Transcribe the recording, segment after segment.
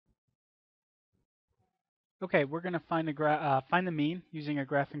Okay, we're going to find the mean using a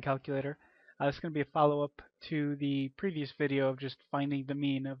graphing calculator. This is going to be a follow-up to the previous video of just finding the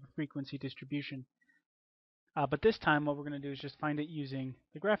mean of a frequency distribution. But this time, what we're going to do is just find it using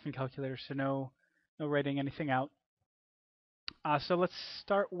the graphing calculator, so no writing anything out. So let's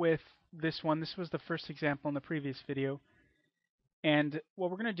start with this one. This was the first example in the previous video. And what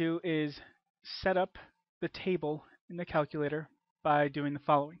we're going to do is set up the table in the calculator by doing the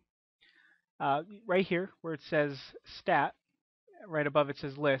following. Right here where it says stat, right above it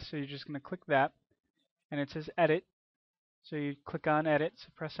says list, so you're just going to click that, and it says edit, so you click on edit, so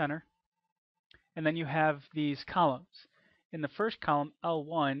press enter, and then you have these columns. In the first column,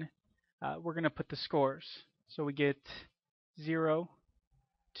 L1, we're going to put the scores, so we get 0,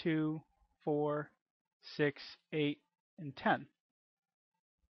 2, 4, 6, 8, and 10.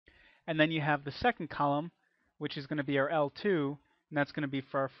 And then you have the second column, which is going to be our L2, and that's going to be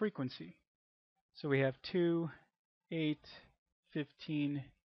for our frequency. So we have 2, 8, 15,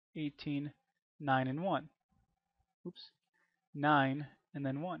 18, 9, and 1. Oops, 9, and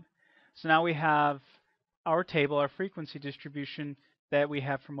then 1. So now we have our table, our frequency distribution that we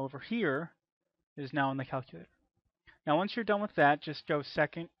have from over here is now in the calculator. Now once you're done with that, just go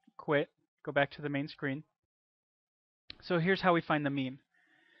second, quit, go back to the main screen. So here's how we find the mean.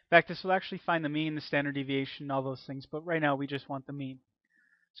 In fact, this will actually find the mean, the standard deviation, all those things, but right now we just want the mean.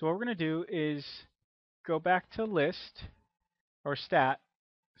 So what we're going to do is go back to list or stat,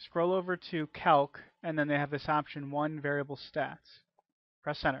 scroll over to calc, and then they have this option 1 variable stats.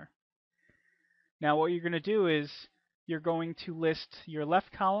 Press enter. Now what you're going to do is you're going to list your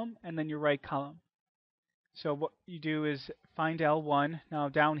left column and then your right column. So what you do is find L1. Now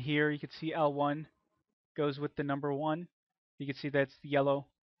down here you can see L1 goes with the number 1. You can see that's the yellow,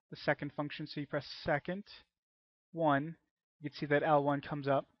 the second function, so you press second, 1. You can see that L1 comes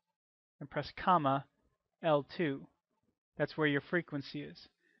up, and press comma, L2. That's where your frequency is.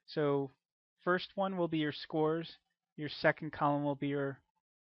 So first one will be your scores, your second column will be your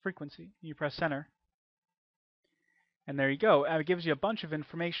frequency. You press enter. And there you go. It gives you a bunch of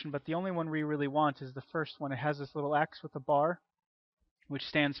information, but the only one we really want is the first one. It has this little X with a bar, which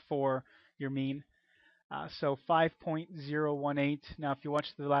stands for your mean. So 5.018. Now, if you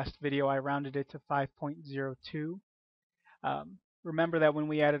watched the last video, I rounded it to 5.02. Remember that when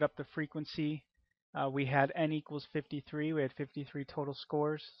we added up the frequency, we had n equals 53. We had 53 total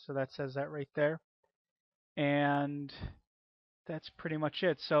scores, so that says that right there. And that's pretty much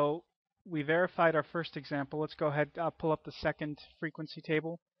it. So we verified our first example. Let's go ahead, I'll pull up the second frequency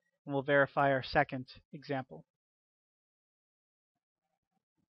table, and we'll verify our second example.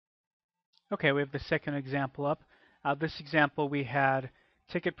 Okay, we have the second example up. This example we had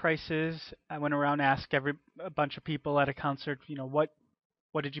ticket prices. I went around and asked a bunch of people at a concert, what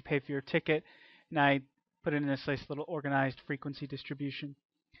did you pay for your ticket? And I put it in this nice little organized frequency distribution.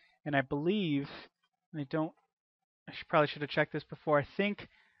 And I believe, probably should have checked this before. I think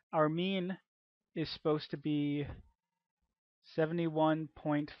our mean is supposed to be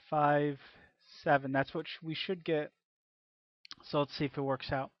 71.57. That's what we should get. So let's see if it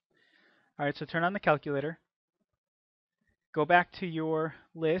works out. All right, so turn on the calculator. Go back to your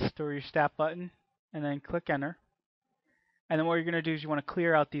list or your stat button and then click enter. And then what you're going to do is you want to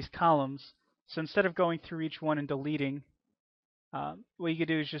clear out these columns. So instead of going through each one and deleting, what you can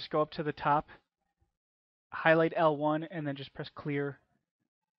do is just go up to the top, highlight L1, and then just press clear.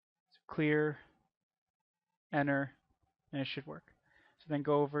 So clear, enter, and it should work. So then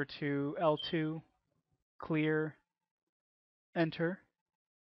go over to L2, clear, enter.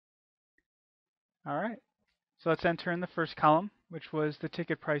 All right. So let's enter in the first column, which was the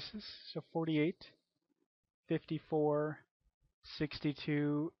ticket prices. So 48, 54,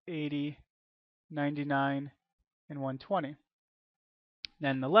 62, 80, 99, and 120.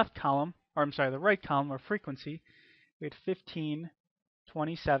 Then the left column, or I'm sorry, the right column, or frequency, we had 15,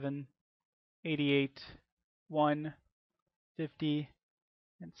 27, 88, 1, 50,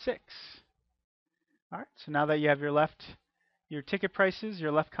 and 6. All right, so now that you have your ticket prices,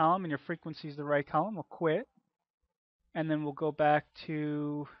 your left column, and your frequency is the right column, we'll quit. And then we'll go back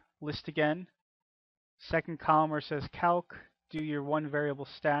to list again. Second column where it says calc, do your 1 variable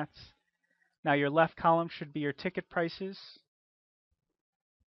stats. Now your left column should be your ticket prices,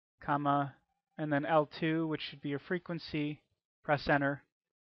 comma, and then L2, which should be your frequency. Press enter.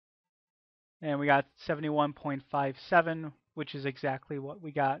 And we got 71.57, which is exactly what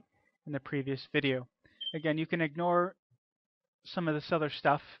we got in the previous video. Again, you can ignore some of this other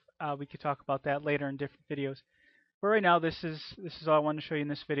stuff. We could talk about that later in different videos. But right now, this is all I wanted to show you in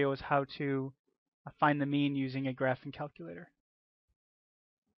this video, is how to find the mean using a graphing calculator.